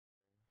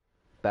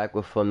Back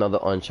with another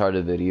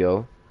Uncharted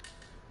video.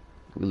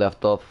 We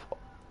left off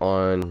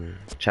on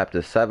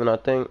chapter 7, I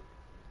think,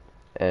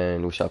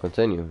 and we shall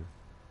continue.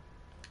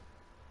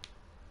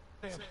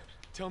 Sam,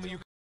 tell me you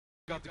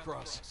got the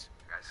cross.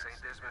 Got St.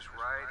 Dismas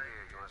right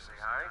here. You wanna say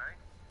hi?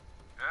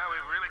 Yeah, we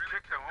really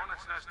kicked the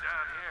hornet's nest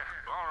down here.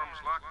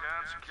 Ballroom's locked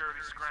down,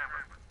 security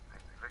scrambling.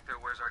 Victor,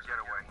 where's our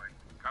getaway?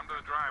 Come to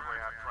the driveway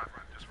out front.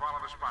 Just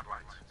follow the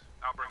spotlights.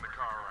 I'll bring the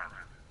car around.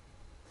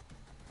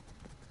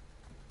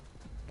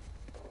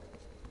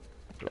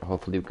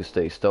 Hopefully we can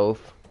stay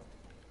stealth.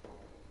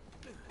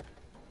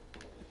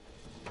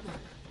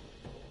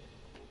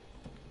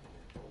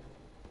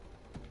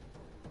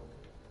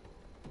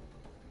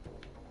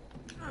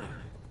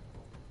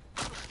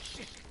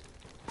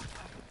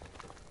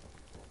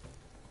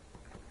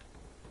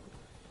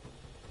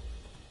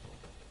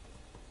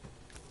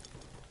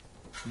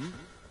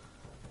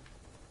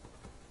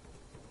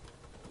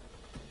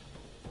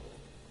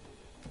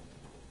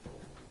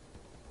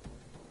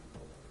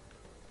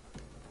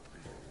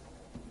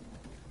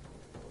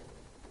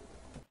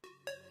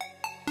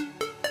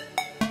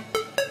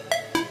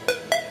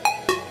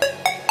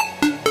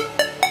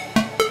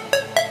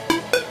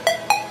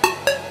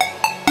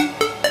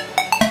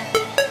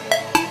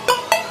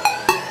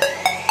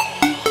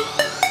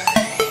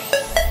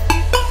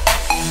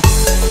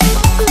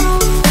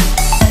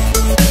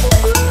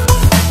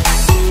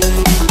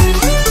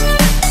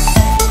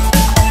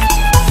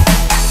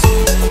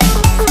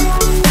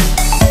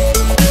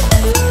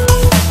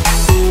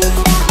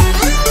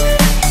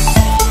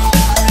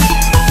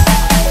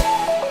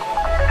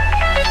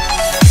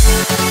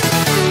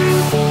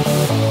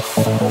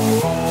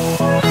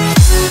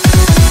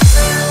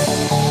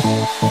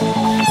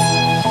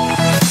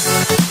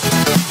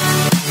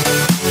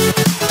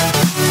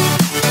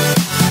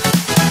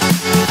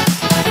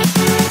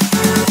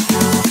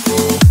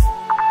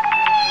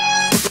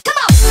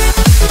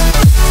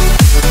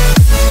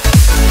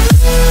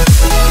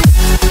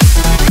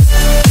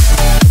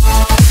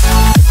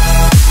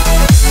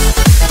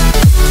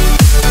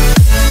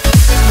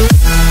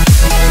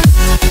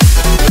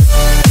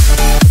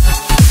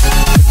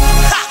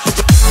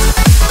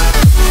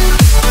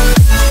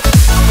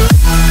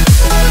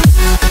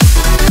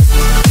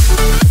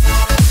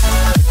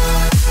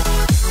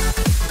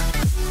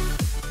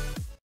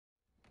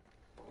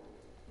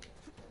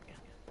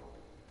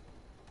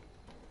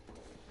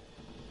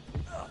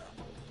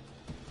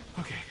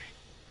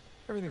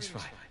 Everything's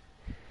fine.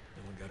 No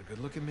one got a good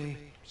look at me.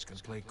 Just gonna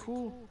play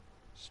cool.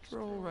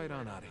 Stroll right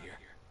on out of here.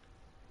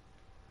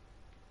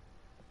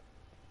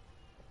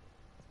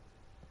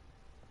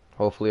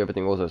 Hopefully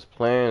everything goes as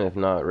planned. If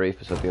not,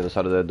 Rafe is at the other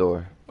side of that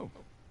door. Oh,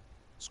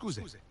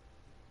 scusi.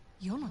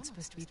 You're not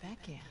supposed to be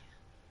back here.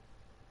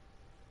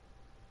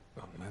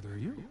 Well, neither are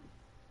you.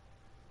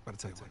 But I'll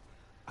tell you what,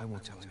 I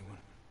won't tell anyone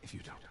if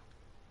you don't.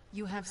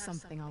 You have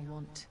something I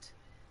want,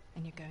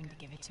 and you're going to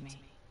give it to me.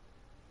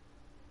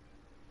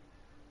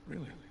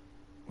 Really?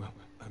 Well,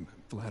 I'm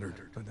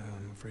flattered, but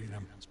I'm afraid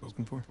I'm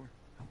spoken for. Oh,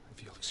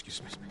 if you'll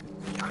excuse me.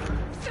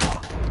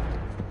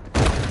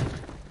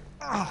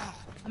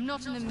 I'm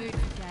not in the mood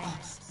for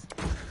games.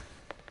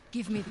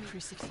 Give me the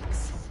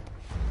crucifix.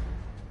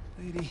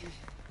 Lady,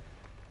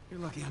 you're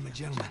lucky I'm a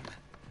gentleman.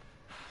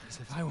 As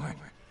if I weren't.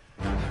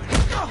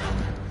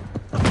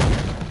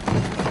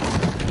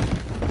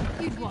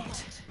 You'd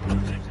what?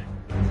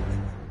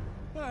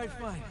 All right,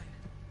 fine.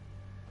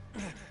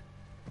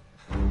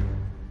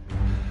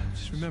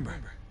 Just remember,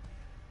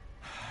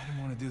 I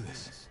didn't want to do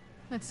this.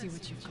 Let's see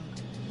what you've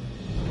got.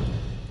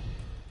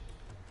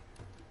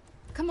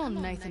 Come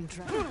on, Nathan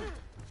Drake.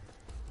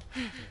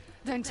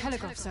 Don't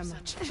telegraph so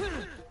much.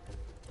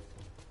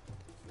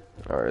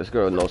 Alright, this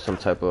girl knows some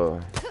type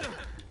of...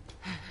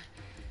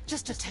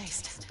 Just a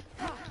taste.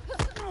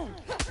 Come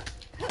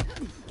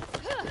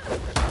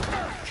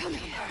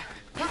here.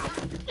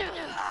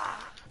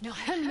 Now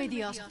hand me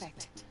the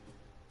artifact.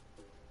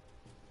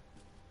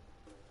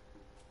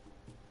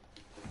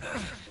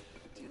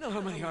 Do you know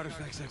how many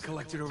artifacts I've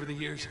collected over the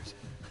years?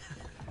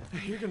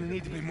 You're gonna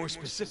need to be more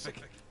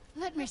specific.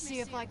 Let me see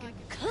if I can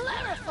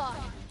clarify.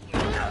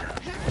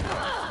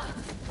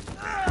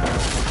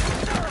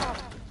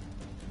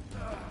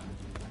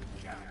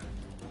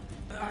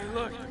 Alright,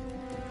 look.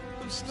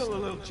 I'm still a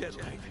little jet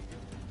lagged.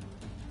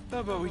 How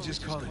about we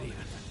just call it even?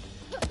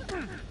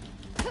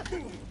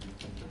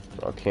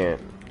 I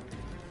can't.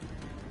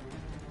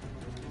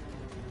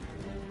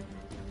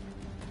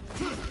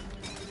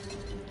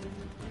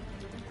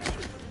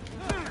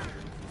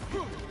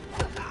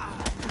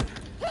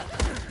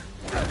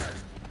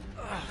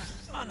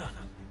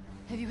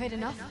 Have you had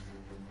enough?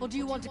 Or do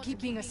you want to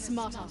keep being a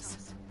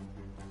smartass?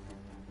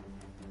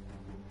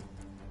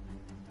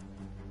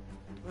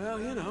 Well,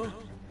 you know,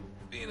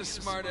 being a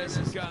smartass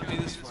has gotten me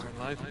this far in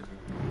life.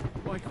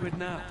 Why quit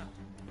now?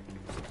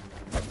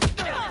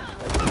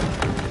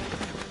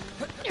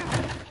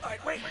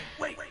 Alright,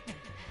 wait!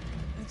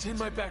 It's in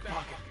my back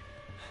pocket.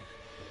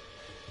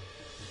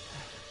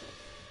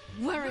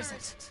 Where is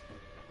it?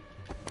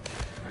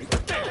 Right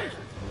there!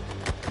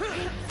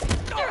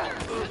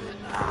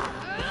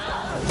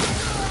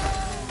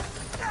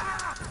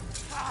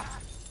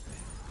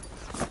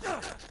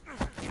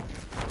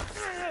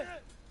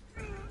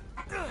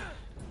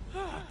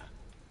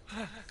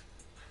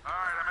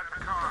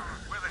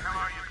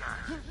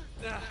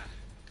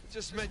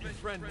 Just met your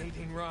friend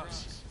Nadine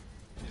Ross.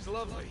 She's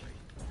lovely.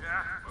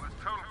 Yeah? Well, it's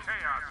total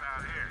chaos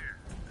out here.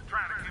 They're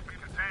trying to keep it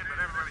contained,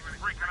 but everybody's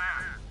freaking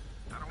out.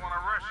 I don't want to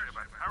rush you,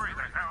 but hurry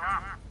the hell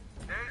up.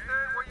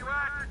 Nathan, where you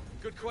at?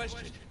 Good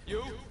question.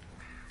 You?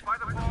 By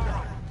the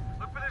ballroom.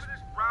 Look for this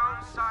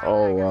round sign.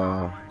 Oh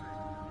wow.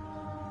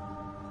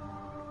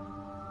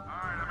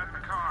 Alright, I'm at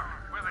the car.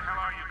 Where the hell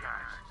are you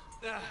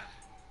guys?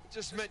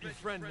 Just met your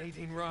friend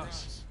Nadine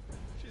Ross.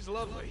 She's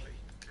lovely.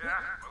 Yeah?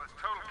 Well, it's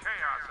total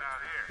chaos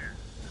out here.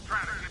 They're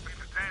trying to keep it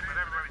contained, but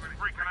everybody's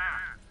freaking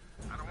out.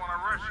 I don't want to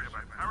rush you,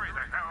 but hurry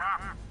the hell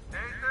up.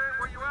 Nathan,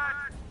 where you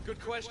at? Good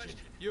question.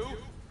 You?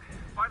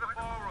 By the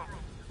ballroom.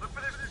 Look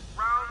for this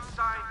round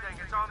sign thing.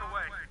 It's on the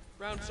way.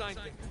 Round sign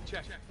thing.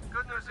 Check.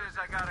 Good news is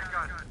I got a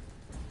gun.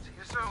 See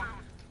you soon.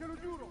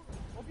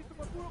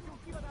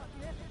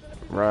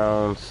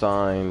 Round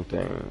sign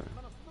thing.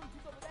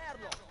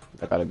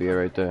 That gotta be it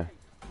right there.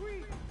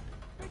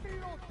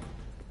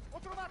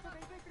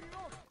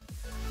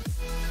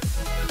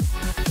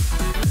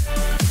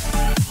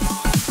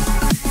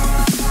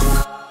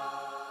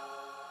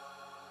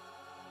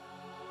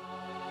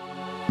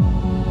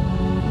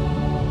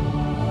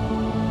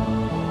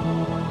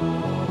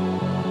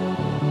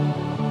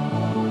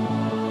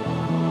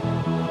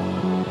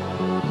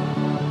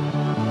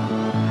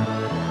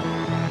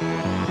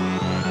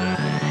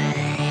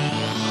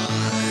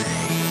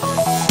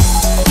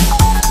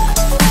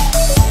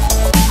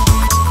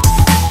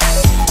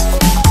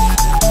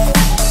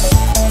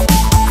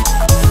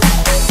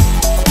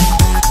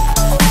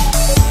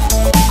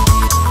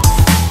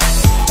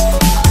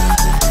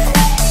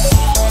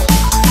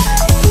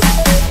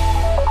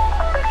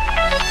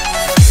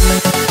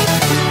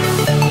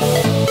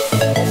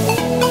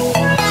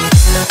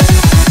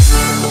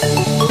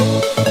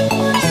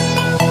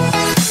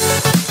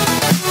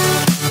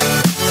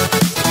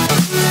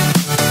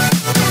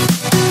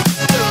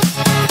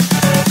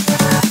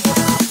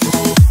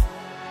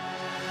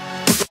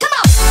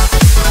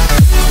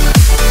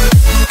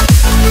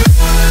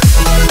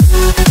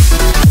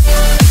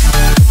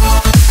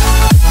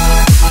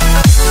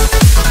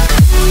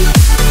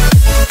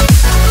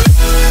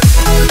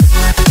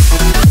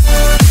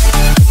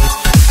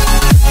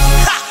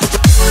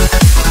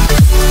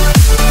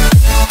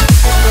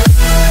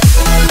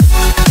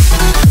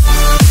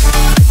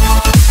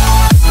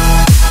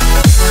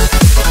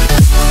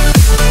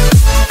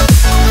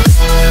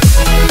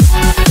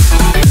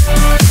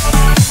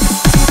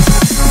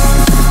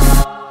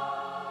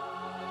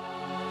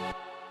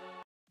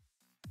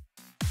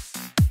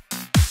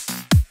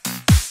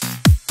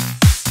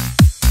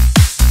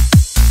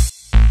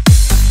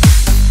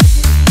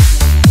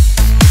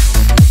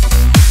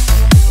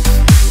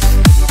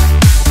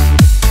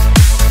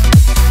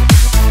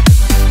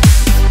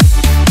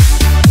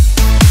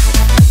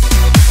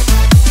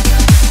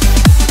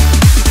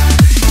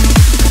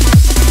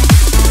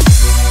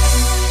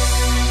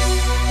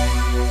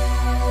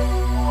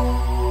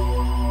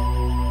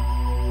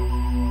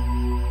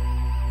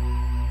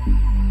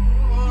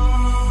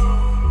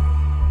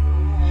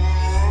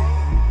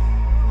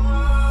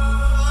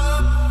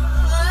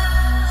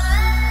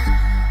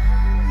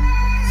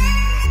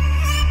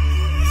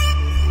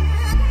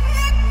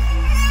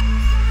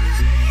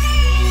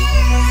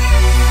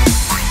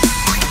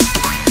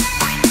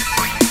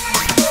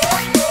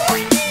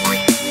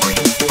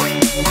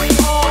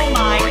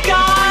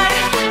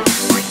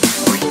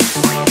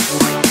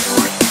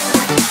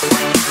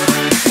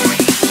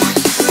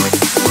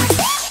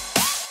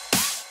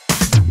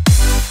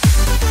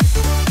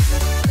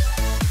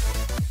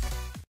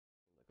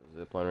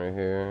 Zip line right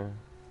here.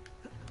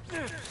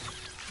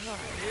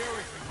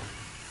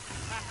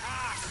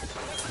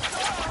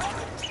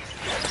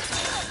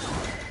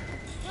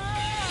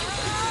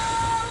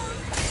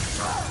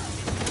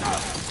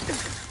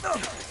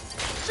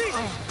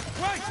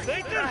 Christ,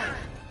 Nathan!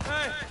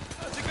 Hey,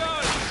 how's it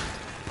going?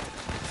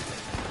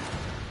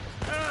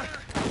 I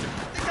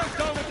think I'm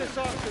done with this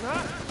auction,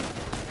 huh?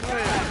 Oh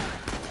yeah,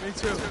 me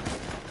too.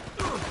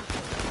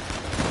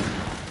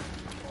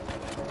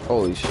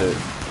 Holy shit.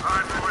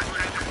 Alright, boys,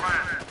 change your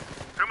plan.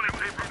 Too many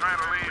people trying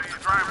to leave. The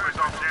driveway's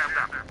all jammed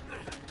up.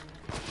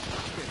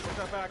 Okay, what's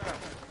that back up?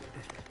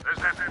 There's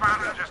that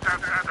fountain just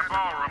outside the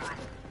ballroom.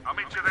 I'll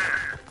meet you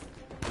there.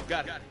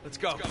 Got it. Let's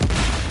go.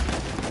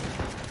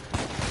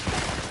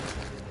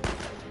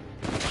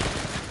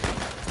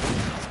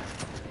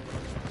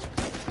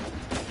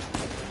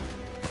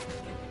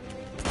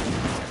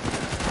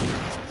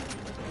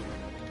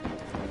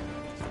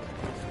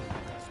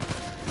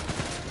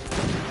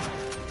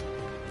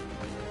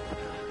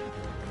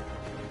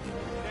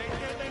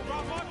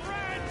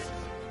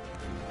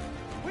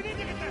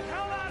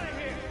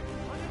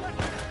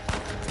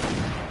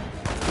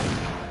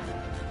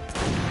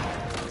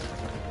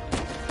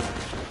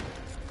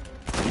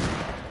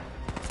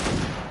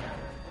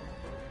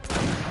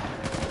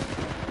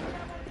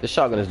 This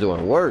shotgun is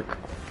doing work.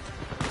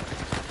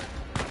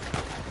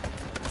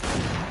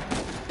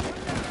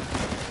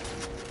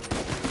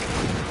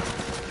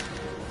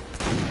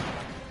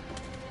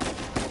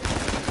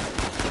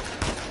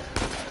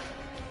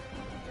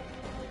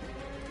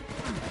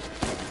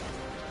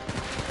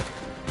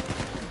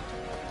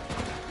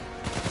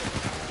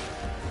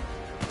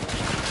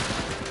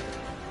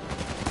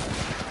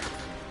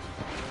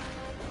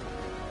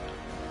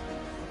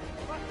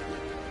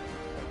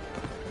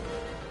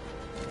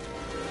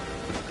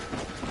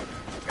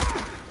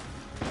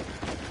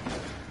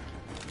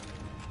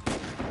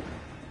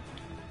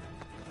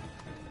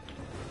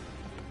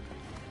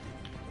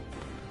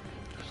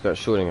 Start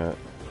shooting at.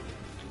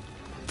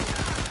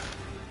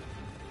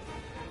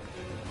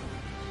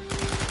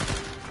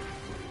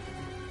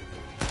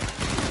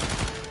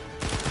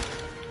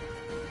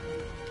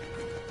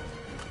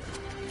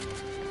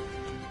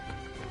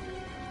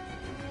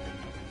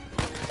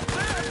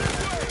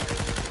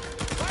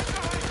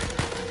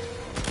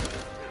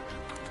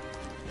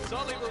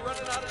 Sully, we're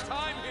running out of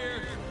time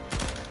here.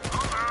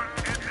 Hold on,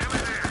 kid,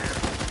 nearly there.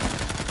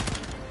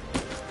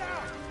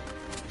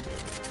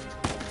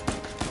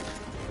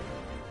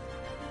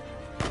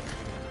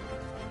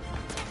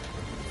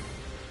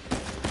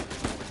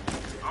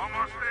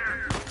 Almost there.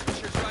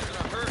 You're driving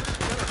a herd.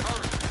 Better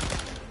hurry.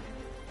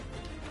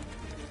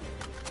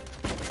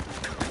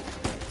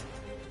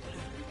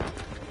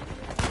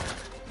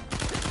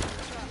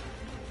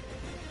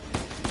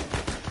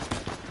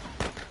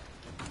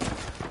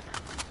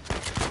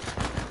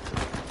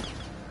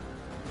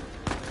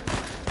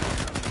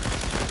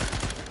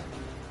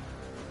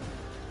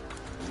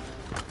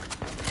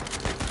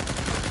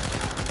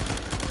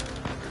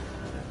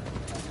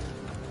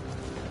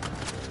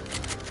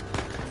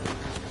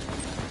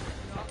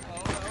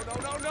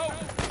 No.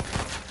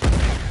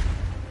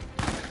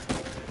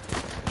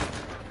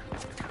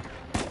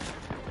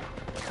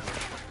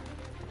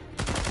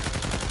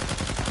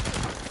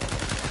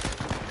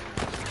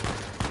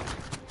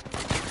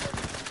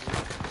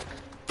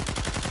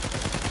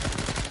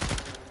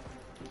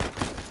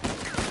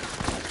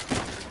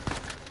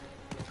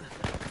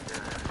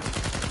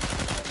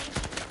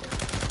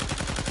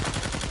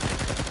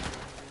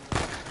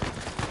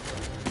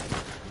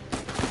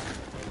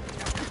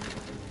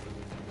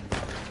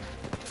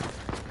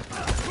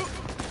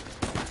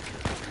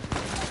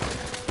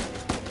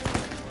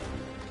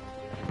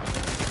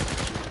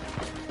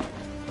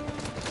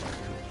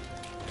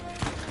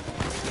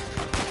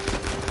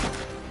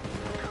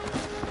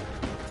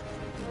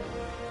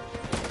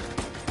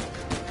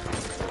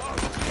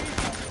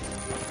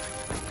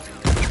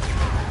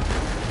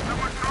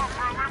 Someone call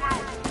for a limo.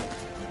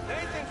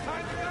 Nathan,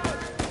 time to go.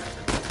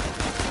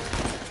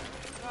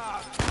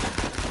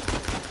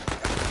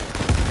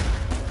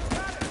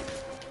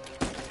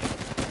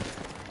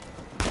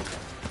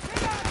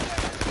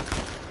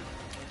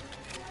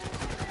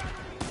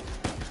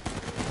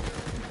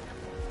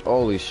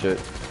 Holy shit.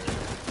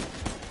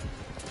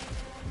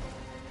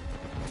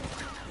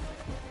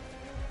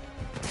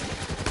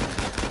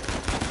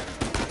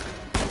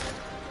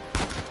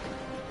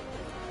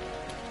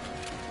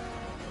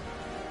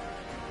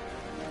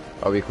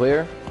 Are we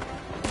clear?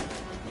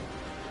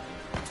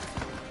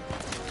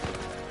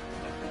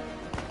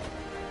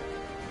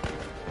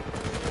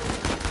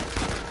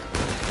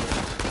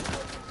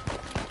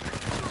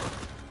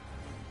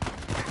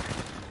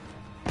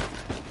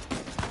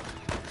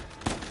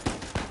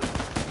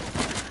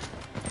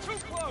 Too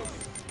close.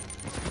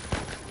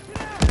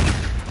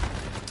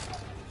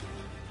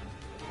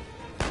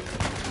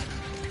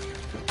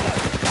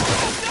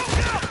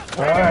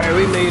 Alright,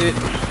 we made it.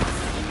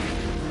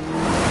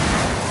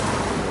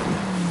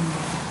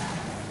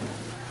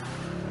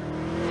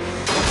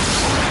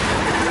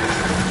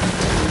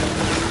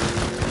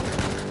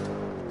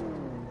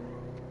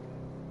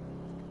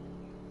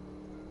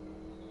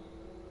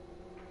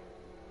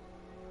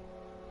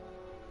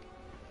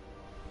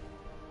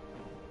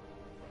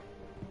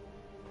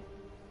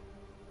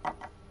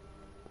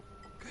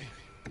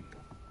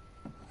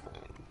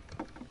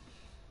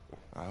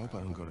 I hope I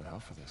don't go to hell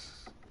for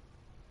this.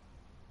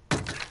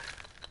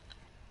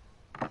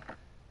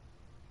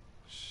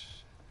 Shh.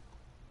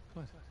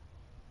 What?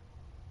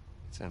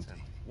 It's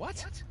empty.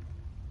 What?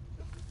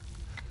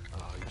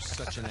 Oh, you're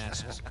such an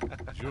asshole.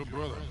 It's your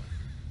brother.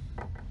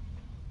 All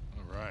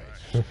right.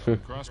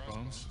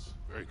 Crossbones.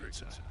 Very good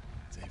sign.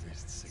 It's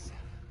Avery's signal.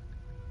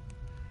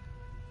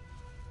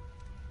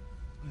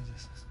 What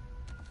is this?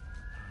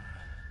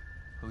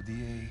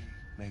 Hodie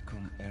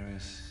mecum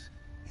eris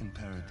in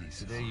paradis.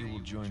 Today you will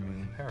join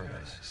me in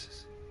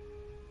paradise.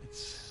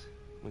 It's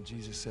what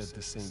Jesus said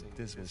to Saint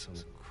Dismas on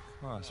the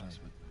cross. But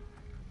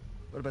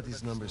what about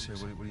these numbers here?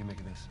 What do you make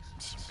of this?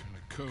 Some kind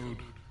of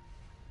code.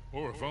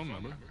 Or a phone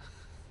number.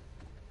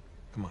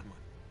 Come on.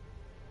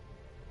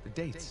 The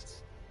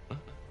dates. Look.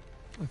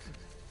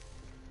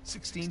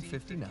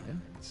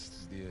 1659,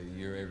 It's the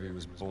year Avery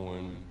was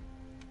born.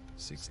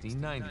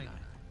 1699.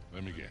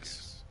 Let me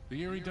guess. The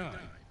year he died.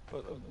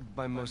 Well,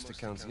 by most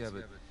accounts, yeah,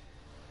 but it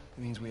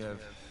means we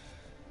have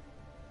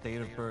date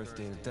of birth,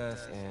 date of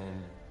death,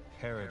 and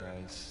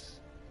paradise.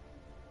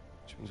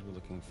 Which means we're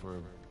looking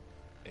for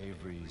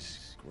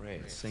Avery's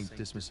grave. St.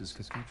 Dismas's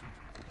Cathedral.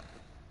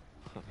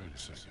 Wait a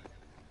second.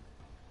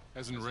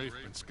 Hasn't Rafe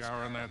been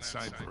scouring that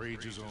site for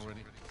ages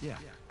already? Yeah,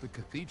 the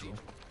cathedral.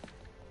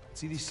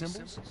 See these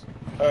symbols?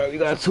 Alright, we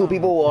got 2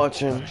 people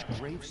watching.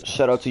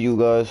 Shout out to you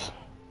guys.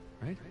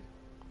 Right?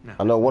 Now,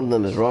 I know one of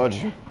them is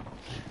Roger.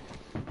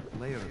 the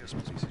layout of this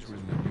place is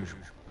really unusual.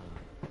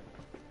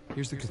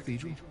 Here's the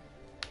cathedral,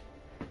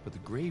 but the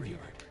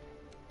graveyard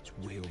is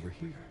way over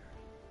here.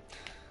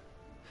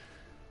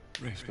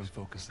 Rafe's been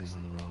focusing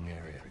on the wrong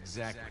area.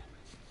 Exactly.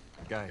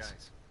 Guys,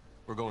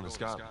 we're going to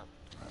Scotland.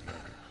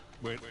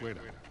 Wait a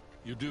minute.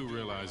 You do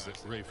realize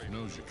that Rafe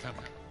knows you're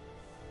coming.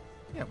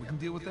 Yeah, we can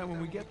deal with that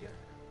when we get there.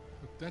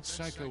 Look, that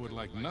psycho would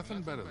like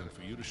nothing better than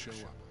for you to show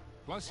up.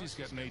 Plus, he's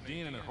got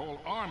Nadine and a whole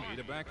army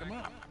to back him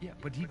up. Yeah,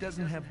 but he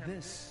doesn't have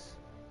this.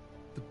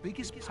 The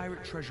biggest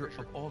pirate treasure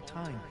of all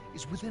time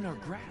is within our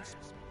grasp.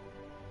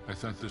 I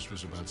thought this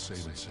was about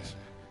saving Sam.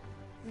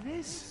 It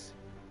is.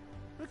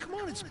 But come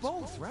on, it's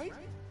both, right?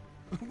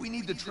 We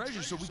need the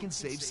treasure so we can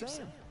save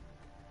Sam.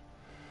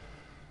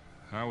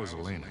 How is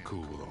Elena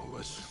cool with all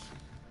this?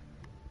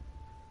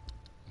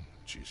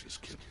 Jesus,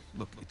 kid.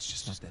 Look, it's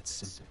just not that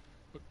simple.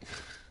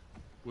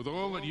 With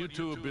all that you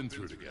two have been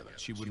through together,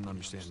 She wouldn't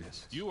understand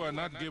this. you are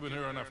not giving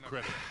her enough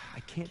credit. I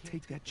can't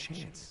take that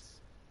chance.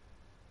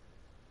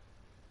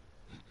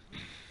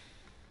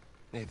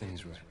 Nathan,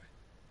 he's right.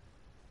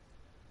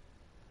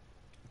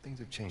 Things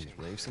have changed.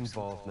 Rafe's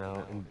involved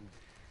now, and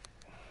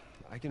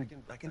I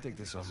can take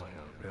this on my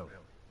own, really.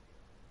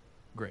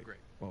 Great.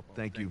 Well,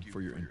 thank you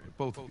for your input,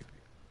 both of you.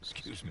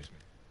 Excuse me.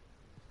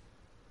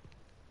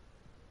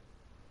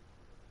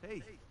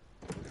 Hey,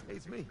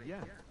 it's me,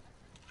 yeah.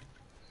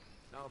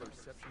 Now the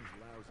reception's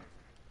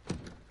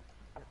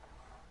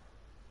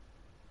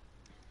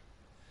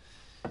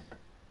lousy.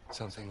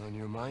 Something on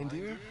your mind,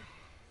 dear?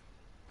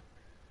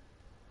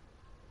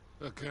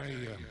 Look,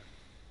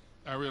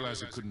 I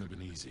realize it couldn't have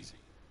been easy.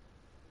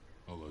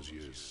 All those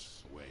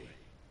years away.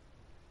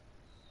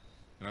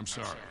 And I'm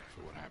sorry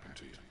for what happened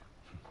to you.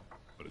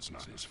 But it's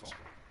not his fault.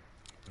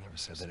 I never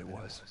said that it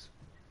was.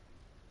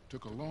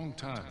 Took a long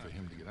time for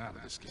him to get out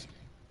of this game.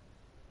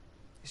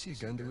 You see a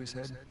gun to his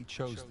head? He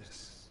chose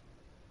this.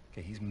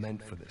 Okay, he's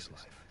meant for this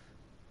life.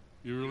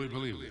 You really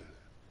believe that?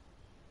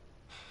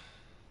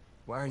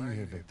 Why are you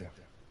here, Victor?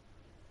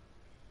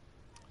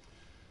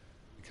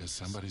 Because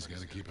somebody's got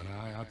to keep an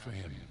eye out for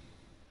him.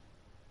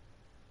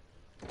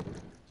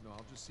 No,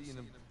 I'll just see you in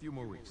a few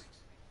more weeks.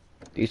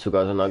 These two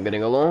guys are not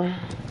getting along.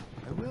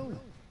 I will.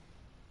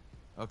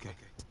 Okay.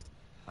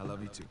 I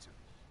love you too.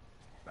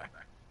 Bye.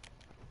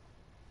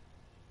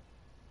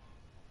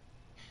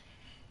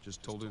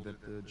 Just told her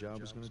that the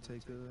job was going to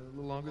take a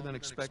little longer than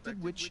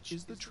expected, which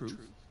is the truth.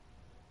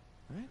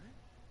 Right?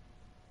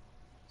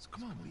 So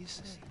come on, what do you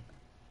say?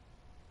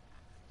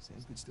 Sam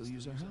could still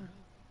use our help.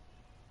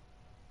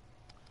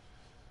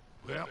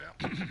 Well,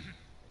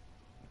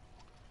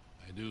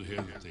 I do hear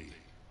that the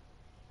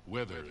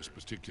weather is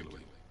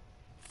particularly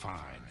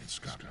fine in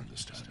Scotland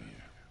this time of year.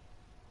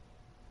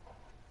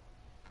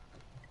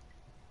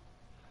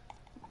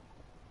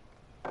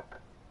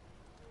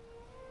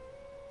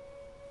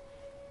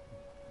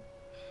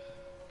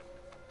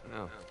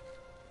 No.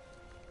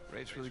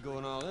 Rafe's really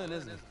going all in,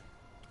 isn't it?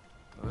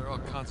 Well, they're all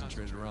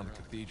concentrated around the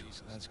cathedral,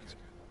 so that's good.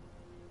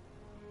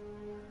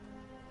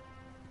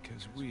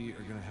 Because we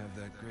are gonna have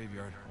that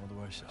graveyard all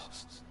to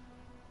ourselves.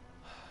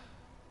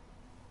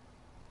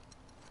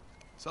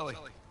 Sully.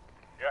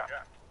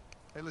 Yeah.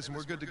 Hey, listen,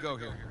 we're good to go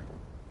here.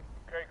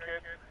 Okay,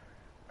 kid.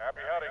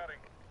 Happy hunting.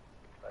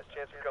 Nice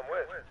chance to come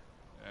with.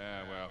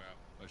 Yeah, well,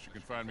 unless you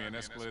can find me an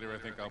escalator, I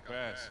think I'll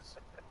pass.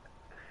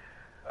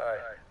 All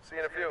right. See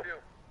you in a few.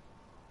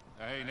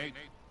 Hey, Nate.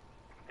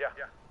 Yeah.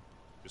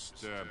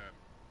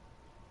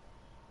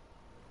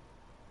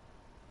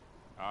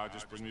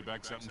 Just bring me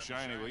back something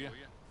shiny, will you?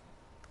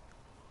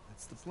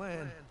 That's the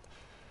plan.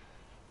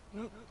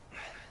 Well,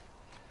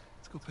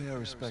 let's go pay our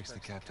respects to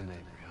Captain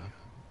Avery, huh?